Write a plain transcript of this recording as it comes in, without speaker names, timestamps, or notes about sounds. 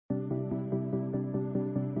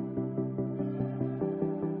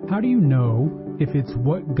How do you know if it's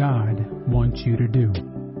what God wants you to do?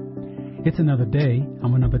 It's another day.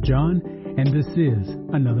 I'm another John, and this is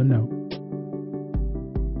Another Note.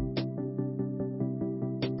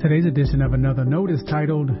 Today's edition of Another Note is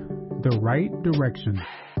titled, The Right Direction.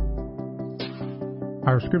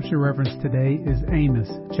 Our scripture reference today is Amos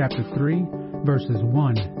chapter 3, verses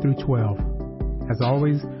 1 through 12. As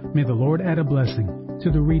always, may the Lord add a blessing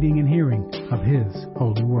to the reading and hearing of His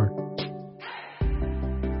holy word.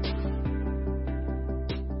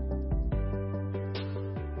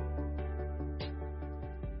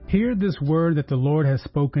 Hear this word that the Lord has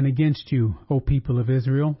spoken against you, O people of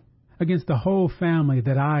Israel, against the whole family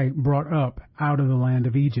that I brought up out of the land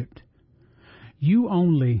of Egypt. You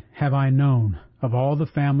only have I known of all the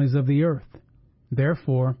families of the earth.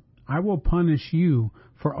 Therefore, I will punish you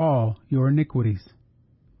for all your iniquities.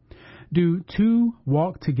 Do two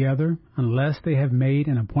walk together unless they have made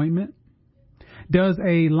an appointment? Does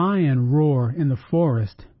a lion roar in the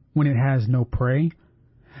forest when it has no prey?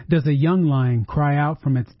 Does a young lion cry out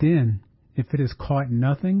from its den if it has caught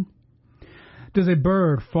nothing? Does a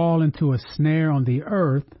bird fall into a snare on the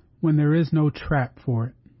earth when there is no trap for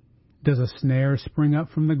it? Does a snare spring up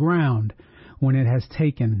from the ground when it has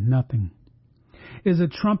taken nothing? Is a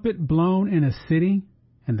trumpet blown in a city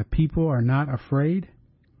and the people are not afraid?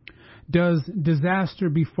 Does disaster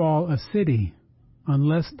befall a city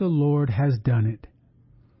unless the Lord has done it?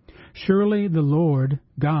 Surely the Lord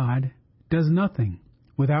God does nothing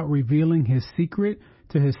without revealing His secret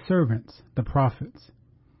to His servants, the prophets.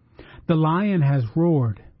 The lion has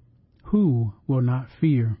roared. Who will not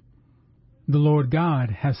fear? The Lord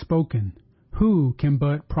God has spoken. Who can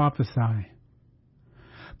but prophesy?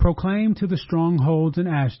 Proclaim to the strongholds in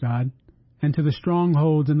Ashdod and to the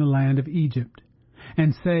strongholds in the land of Egypt,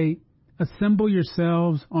 and say, Assemble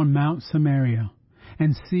yourselves on Mount Samaria,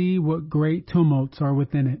 and see what great tumults are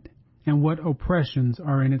within it, and what oppressions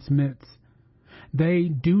are in its midst. They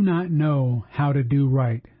do not know how to do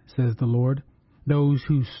right, says the Lord, those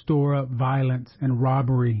who store up violence and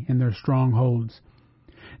robbery in their strongholds.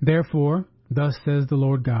 Therefore, thus says the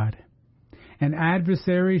Lord God, An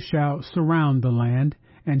adversary shall surround the land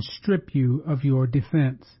and strip you of your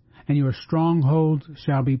defense, and your strongholds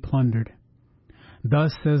shall be plundered.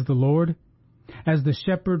 Thus says the Lord, As the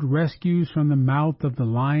shepherd rescues from the mouth of the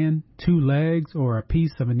lion 2 legs or a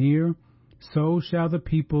piece of an ear, so shall the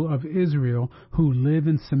people of Israel who live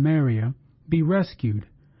in Samaria be rescued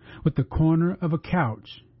with the corner of a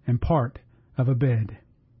couch and part of a bed.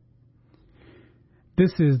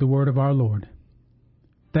 This is the word of our Lord.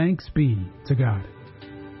 Thanks be to God.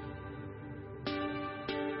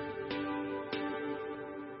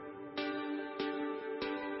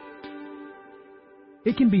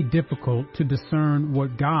 It can be difficult to discern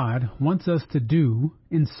what God wants us to do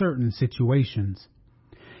in certain situations.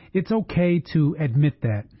 It's okay to admit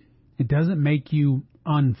that. It doesn't make you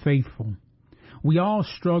unfaithful. We all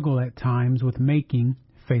struggle at times with making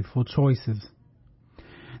faithful choices.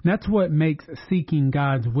 That's what makes seeking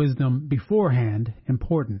God's wisdom beforehand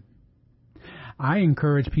important. I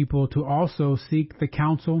encourage people to also seek the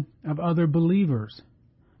counsel of other believers.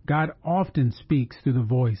 God often speaks through the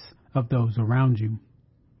voice of those around you.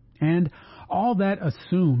 And all that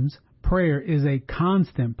assumes prayer is a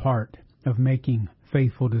constant part of making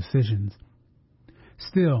faithful decisions.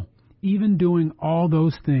 Still, even doing all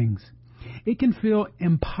those things, it can feel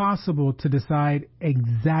impossible to decide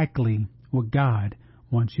exactly what God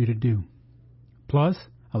wants you to do. Plus,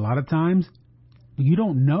 a lot of times, you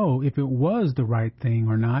don't know if it was the right thing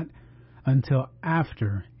or not until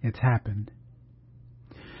after it's happened.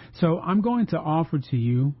 So I'm going to offer to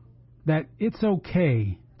you that it's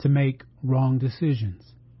okay to make wrong decisions.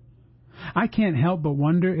 I can't help but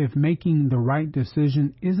wonder if making the right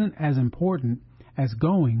decision isn't as important as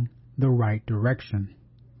going the right direction.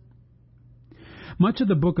 Much of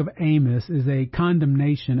the book of Amos is a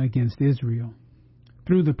condemnation against Israel.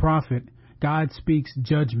 Through the prophet, God speaks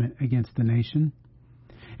judgment against the nation.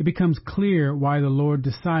 It becomes clear why the Lord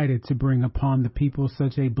decided to bring upon the people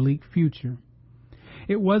such a bleak future.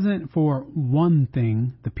 It wasn't for one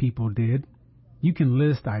thing the people did. You can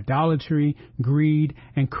list idolatry, greed,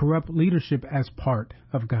 and corrupt leadership as part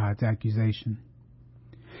of God's accusation.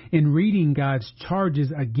 In reading God's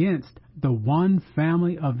charges against the one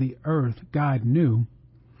family of the earth God knew,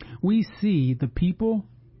 we see the people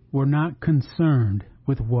were not concerned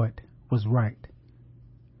with what was right.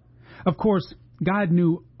 Of course, God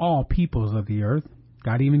knew all peoples of the earth.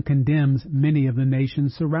 God even condemns many of the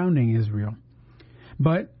nations surrounding Israel.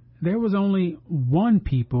 But there was only one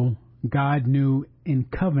people God knew in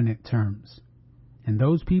covenant terms, and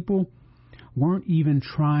those people weren't even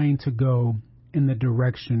trying to go in the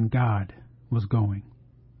direction God was going.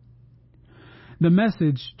 The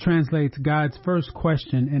Message translates God's first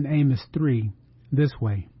question in Amos 3 this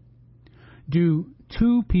way: do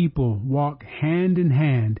two people walk hand in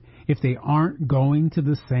hand if they aren't going to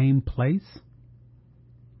the same place?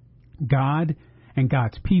 God and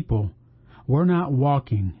God's people were not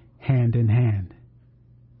walking hand in hand.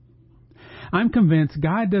 I'm convinced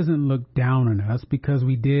God doesn't look down on us because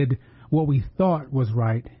we did what we thought was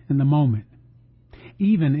right in the moment,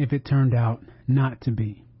 even if it turned out not to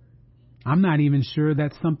be. I'm not even sure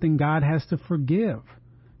that's something God has to forgive.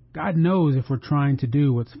 God knows if we're trying to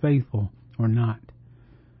do what's faithful or not.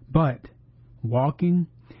 But walking,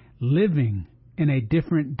 living in a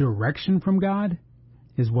different direction from God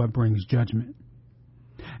is what brings judgment.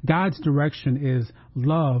 God's direction is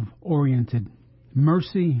love-oriented,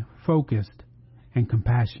 mercy-focused, and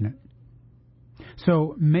compassionate.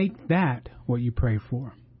 So make that what you pray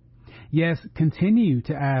for. Yes, continue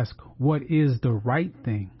to ask what is the right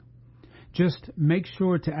thing. Just make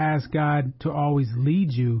sure to ask God to always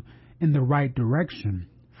lead you in the right direction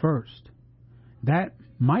first. That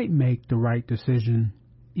might make the right decision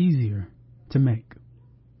easier to make.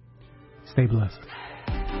 Stay blessed.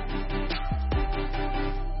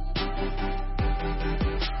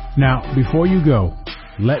 Now, before you go,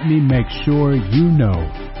 let me make sure you know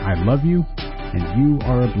I love you and you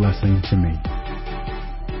are a blessing to me.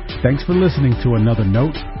 Thanks for listening to another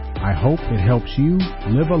note. I hope it helps you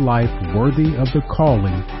live a life worthy of the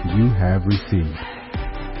calling you have received.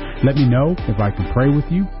 Let me know if I can pray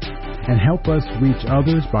with you and help us reach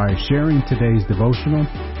others by sharing today's devotional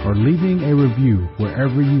or leaving a review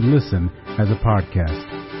wherever you listen as a podcast.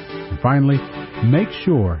 And finally, make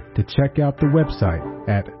sure to check out the website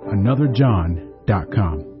at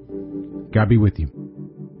anotherjohn.com. God be with you.